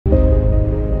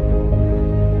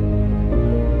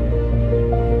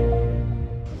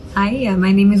Hi,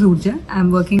 my name is Urja.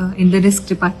 I'm working in the risk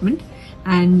department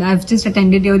and I've just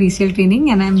attended your ECL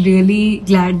training and I'm really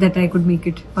glad that I could make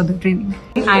it for the training.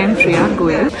 I am Priya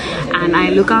Goyal and I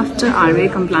look after RA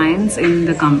compliance in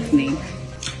the company.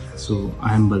 So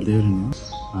I am Baldev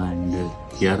and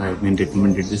here I have been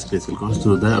recommended this CRISIL course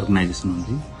through the organization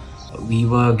only. We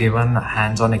were given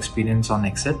hands-on experience on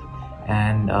Excel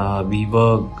and we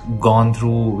were gone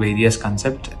through various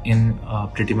concepts in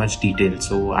pretty much detail,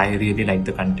 so I really like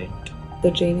the content. The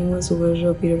training was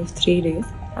over a period of 3 days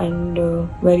and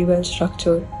very well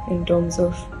structured in terms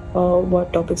of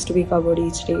what topics to be covered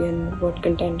each day and what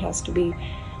content has to be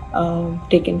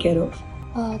taken care of.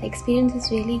 The experience is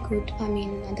really good. I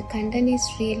mean, the content is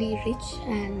really rich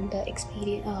and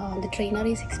the trainer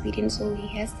is experienced, so he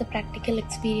has the practical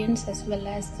experience as well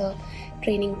as the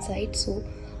training side. So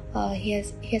he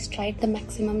has tried the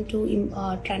maximum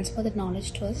to transfer the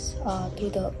knowledge to us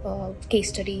through the case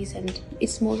studies, and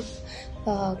it's more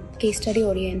case study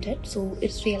oriented, so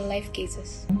it's real life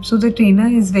cases. So the trainer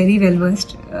is very well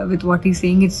versed with what he's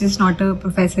saying. It's just not a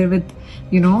professor with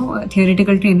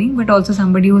theoretical training, but also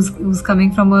somebody who's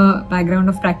coming from a background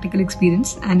of practical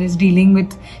experience and is dealing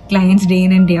with clients day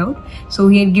in and day out. So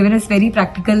he had given us very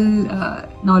practical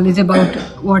knowledge about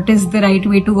what is the right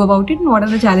way to go about it and what are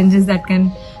the challenges that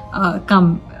can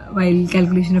come while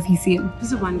calculation of ECL. It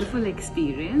was a wonderful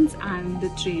experience and the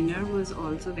trainer was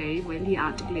also very well, he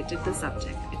articulated the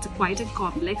subject. It's quite a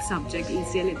complex subject,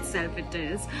 ECL itself it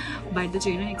is, but the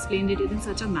trainer explained it in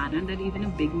such a manner that even a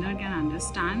beginner can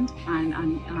understand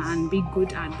and be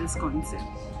good at this concept.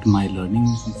 My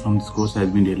learning from this course has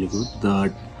been really good.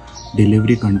 The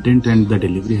delivery content and the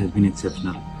delivery has been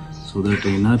exceptional. So the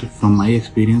trainer, from my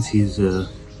experience, he's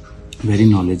very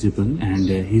knowledgeable and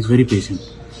he's very patient.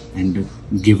 And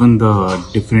given the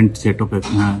different set of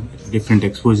different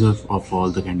exposure of all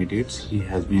the candidates, he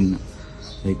has been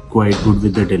quite good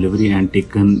with the delivery and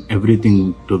taken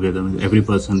everything together. Every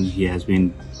person he has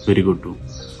been very good to.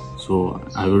 So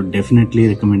I would definitely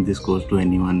recommend this course to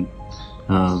anyone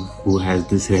who has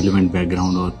this relevant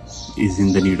background or is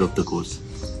in the need of the course.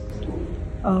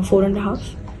 4.5.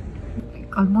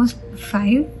 Almost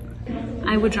 5.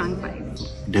 I would rank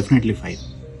 5. Definitely 5.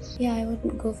 Yeah, I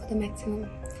would go for the maximum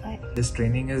 5. This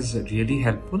training is really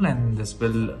helpful and this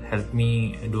will help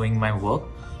me doing my work,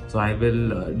 so I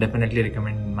will definitely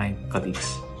recommend my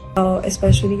colleagues.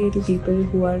 Especially to people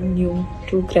who are new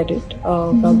to credit,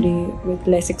 probably with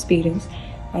less experience.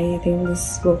 I think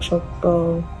this workshop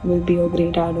will be a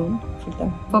great add-on for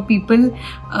them. For people,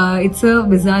 it's a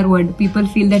bizarre word. People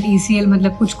feel that ECL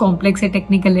मतलब कुछ complex है,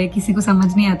 technical है, किसी को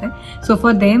समझ नहीं आता है. So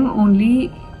for them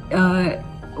only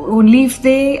if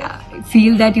they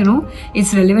feel that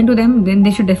it's relevant to them, then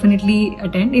they should definitely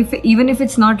attend. Even if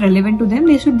it's not relevant to them,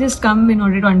 they should just come in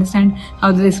order to understand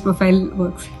how the risk profile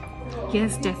works.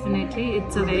 Yes, definitely.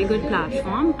 It's a very good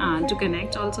platform to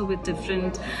connect also with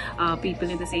different people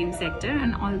in the same sector,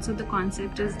 and also the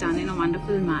concept is done in a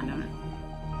wonderful manner.